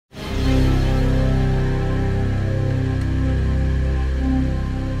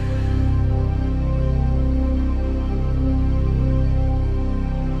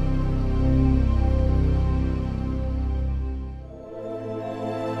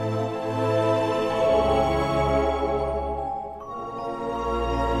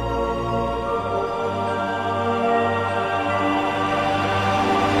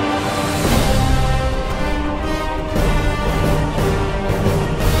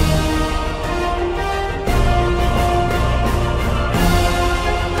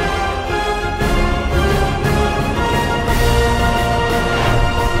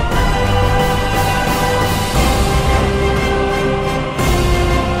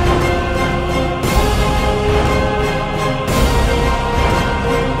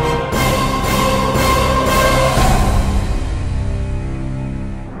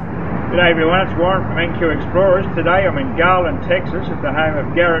G'day everyone, it's Warren from NQ Explorers. Today I'm in Garland, Texas at the home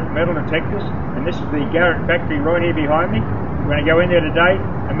of Garrett Metal Detectors, and this is the Garrett factory right here behind me. We're going to go in there today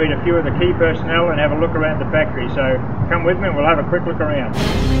and meet a few of the key personnel and have a look around the factory. So come with me and we'll have a quick look around.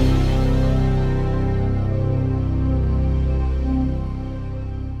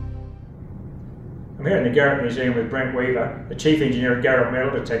 I'm here in the Garrett Museum with Brent Weaver, the Chief Engineer at Garrett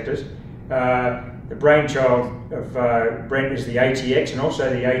Metal Detectors. The brainchild of Brent is the ATX and also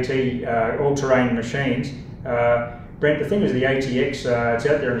the AT all-terrain machines. Brent, the thing is the ATX, it's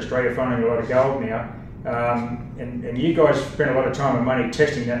out there in Australia finding a lot of gold now, and you guys spent a lot of time and money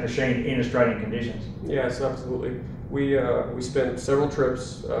testing that machine in Australian conditions. Yes, absolutely. We spent several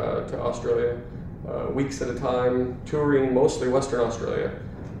trips to Australia, weeks at a time, touring mostly Western Australia,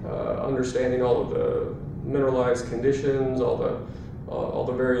 understanding all of the mineralized conditions, all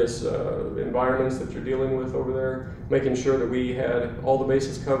the various environments that you're dealing with over there, making sure that we had all the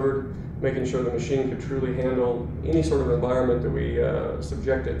bases covered, making sure the machine could truly handle any sort of environment that we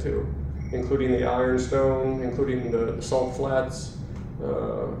subject it to, including the ironstone, including the salt flats,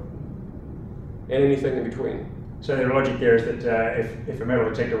 and anything in between. So the logic there is that if a metal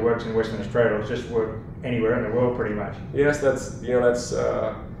detector works in Western Australia, it'll just work anywhere in the world pretty much. Yes, that's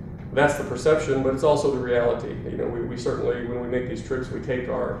the perception, but it's also the reality. You know, we certainly, when we make these trips, we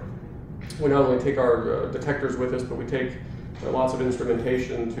not only take our detectors with us, but we take lots of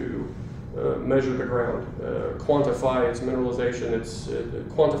instrumentation to measure the ground, quantify its mineralization,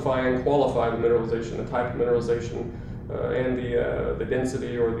 quantify and qualify the mineralization, the type of mineralization, and the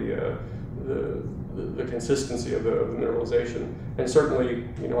density or the consistency of the mineralization. And certainly,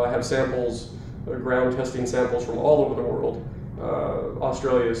 you know, I have samples, ground testing samples from all over the world.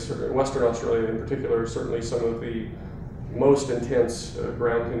 Western Australia in particular, is certainly some of the most intense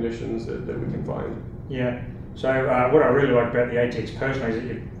ground conditions that we can find. Yeah, so what I really like about the ATX personally is that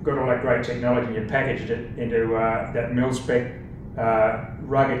you've got all that great technology and you packaged it into that mil-spec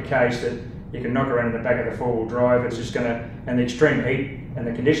rugged case that you can knock around in the back of the four-wheel drive. It's just going to, and the extreme heat and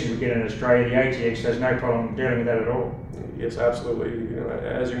the conditions we get in Australia, the ATX has no problem dealing with that at all. Yes, absolutely. You know,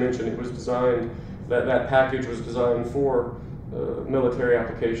 as you mentioned, it was designed, that package was designed for military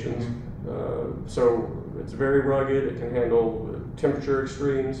applications. So it's very rugged, it can handle temperature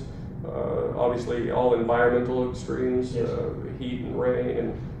extremes, obviously all environmental extremes, yes. Heat and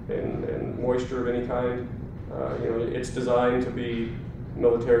rain and moisture of any kind. You know, it's designed to be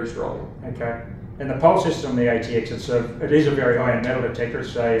military strong. Okay. And the pulse system on the ATX, it is a very high-end metal detector.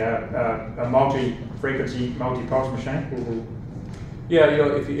 It's a multi-frequency, multi-pulse machine. Mm-hmm. Yeah, you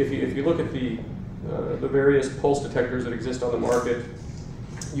know, if you look at the various pulse detectors that exist on the market,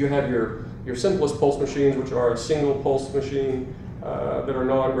 you have your simplest pulse machines, which are a single pulse machine that are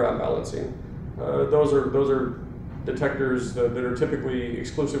non-ground balancing. Those are detectors that are typically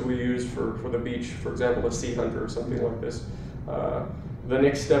exclusively used for the beach, for example, a sea hunter or something like this. The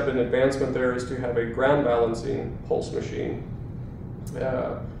next step in advancement there is to have a ground balancing pulse machine,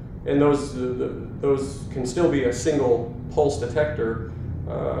 and those can still be a single pulse detector.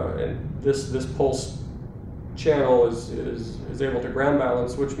 And this pulse channel is able to ground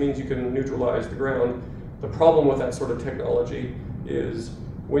balance, which means you can neutralize the ground. The problem with that sort of technology is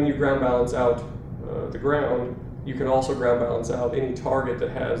when you ground balance out the ground, you can also ground balance out any target that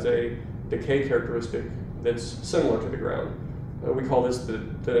has a decay characteristic that's similar to the ground. We call this the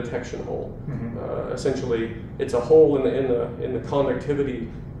detection hole. Mm-hmm. Essentially, it's a hole in the conductivity.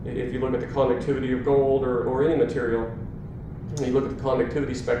 If you look at the conductivity of gold or any material, and you look at the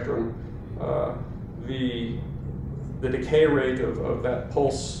conductivity spectrum, the decay rate of that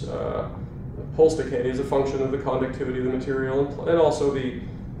pulse decay is a function of the conductivity of the material and also the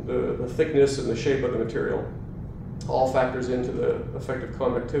thickness and the shape of the material. All factors into the effective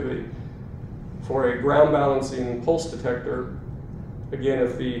conductivity. For a ground balancing pulse detector, again,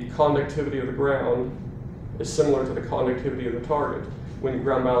 if the conductivity of the ground is similar to the conductivity of the target, when you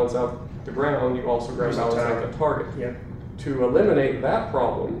ground balance out the ground, you also ground balance out the target. Yep. To eliminate that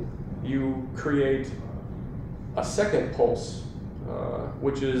problem, you create a second pulse,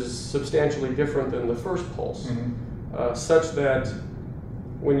 which is substantially different than the first pulse, mm-hmm. Such that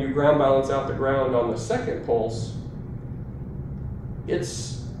when you ground balance out the ground on the second pulse,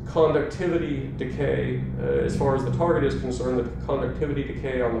 its conductivity decay, as far as the target is concerned, the conductivity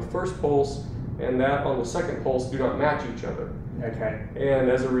decay on the first pulse and that on the second pulse do not match each other. Okay. And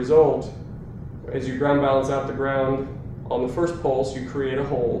as a result, as you ground balance out the ground on the first pulse, you create a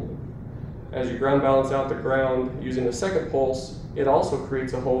hole. As you ground balance out the ground using the second pulse, it also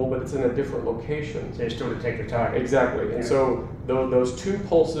creates a hole, but it's in a different location. So you still detect the target. Exactly. Yeah. And so those two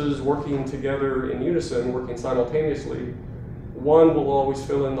pulses working together in unison, working simultaneously, one will always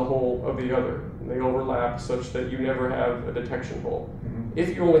fill in the hole of the other. And they overlap such that you never have a detection hole. Mm-hmm.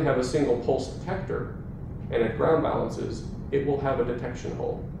 If you only have a single pulse detector and at ground balances, it will have a detection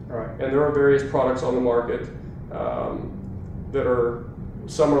hole. Right. And there are various products on the market that are,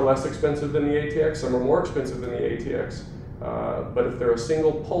 some are less expensive than the ATX, some are more expensive than the ATX. But if they're a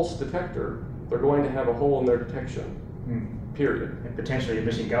single pulse detector, they're going to have a hole in their detection, period. And potentially you're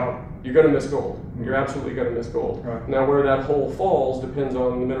missing gold. You're going to miss gold. You're absolutely going to miss gold. Right. Now, where that hole falls depends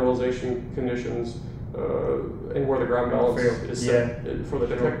on the mineralization conditions and where the ground balance is set for the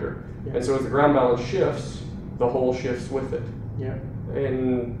detector. Yeah. And so as the ground balance shifts, the hole shifts with it. Yeah.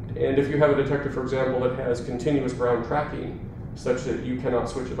 And if you have a detector, for example, that has continuous ground tracking, such that you cannot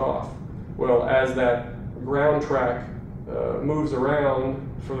switch it off, well, as that ground track moves around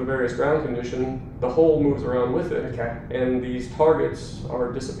for the various ground condition, the hole moves around with it, Okay. and these targets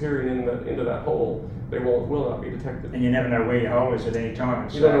are disappearing into that hole. They will not be detected. And you never know where your hole is at any time.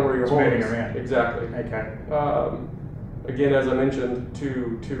 You don't know where your it's hole moving is. around. Exactly. Okay. Again, as I mentioned,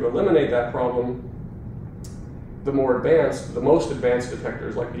 to eliminate that problem, the most advanced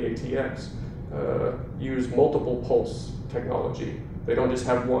detectors like the ATX use multiple pulse technology. They don't just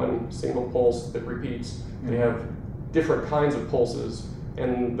have one single pulse that repeats. They have different kinds of pulses,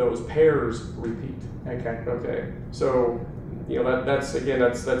 and those pairs repeat. Okay. Okay. So,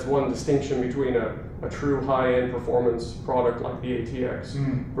 that's one distinction between a true high-end performance product like the ATX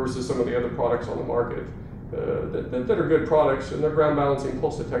versus some of the other products on the market that are good products, and they're ground balancing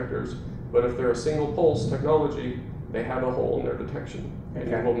pulse detectors. But if they're a single pulse technology, they have a hole in their detection,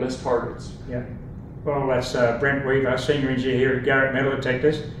 and Okay. will miss targets. Yeah. Well, that's Brent Weaver, Senior Engineer here at Garrett Metal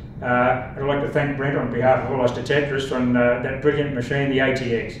Detectors. I'd like to thank Brent on behalf of all us detectorists on that brilliant machine, the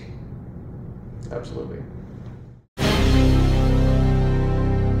ATX. Absolutely.